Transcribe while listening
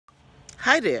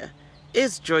Hi there,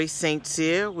 it's Joyce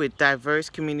Saint-Cyr with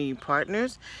Diverse Community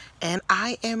Partners, and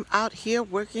I am out here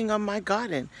working on my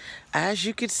garden. As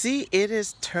you can see, it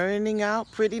is turning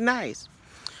out pretty nice.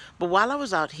 But while I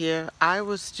was out here, I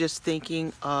was just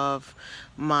thinking of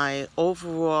my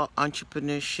overall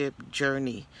entrepreneurship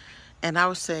journey. And I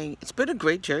was saying, it's been a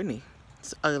great journey.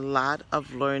 It's a lot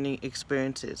of learning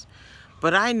experiences.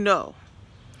 But I know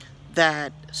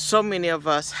that so many of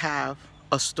us have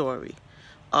a story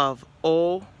of,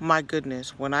 oh my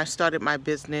goodness, when I started my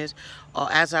business, or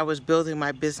as I was building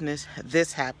my business,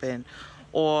 this happened,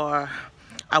 or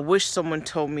I wish someone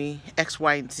told me X,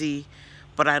 Y, and Z,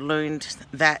 but I learned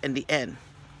that in the end.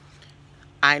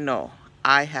 I know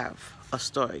I have a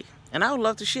story and I would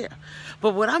love to share.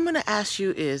 But what I'm going to ask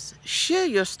you is share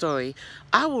your story.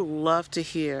 I would love to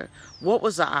hear what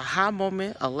was an aha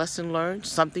moment, a lesson learned,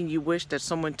 something you wish that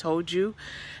someone told you.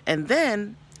 And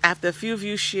then after a few of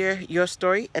you share your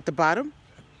story at the bottom,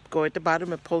 go at the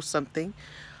bottom and post something,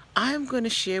 I'm going to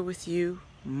share with you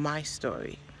my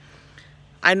story.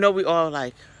 I know we all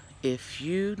like, if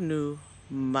you knew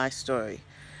my story.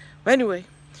 But anyway,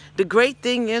 the great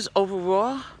thing is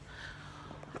overall,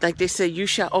 like they say, you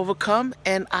shall overcome,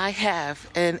 and I have.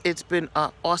 And it's been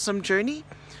an awesome journey,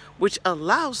 which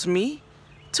allows me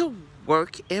to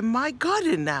work in my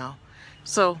garden now.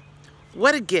 So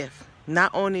what a gift,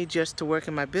 not only just to work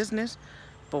in my business,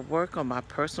 but work on my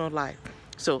personal life.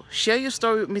 So share your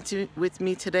story with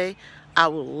me today. I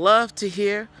would love to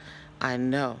hear. I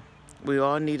know we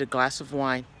all need a glass of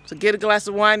wine. So get a glass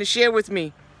of wine and share with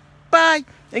me. Bye.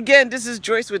 Again, this is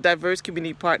Joyce with Diverse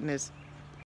Community Partners.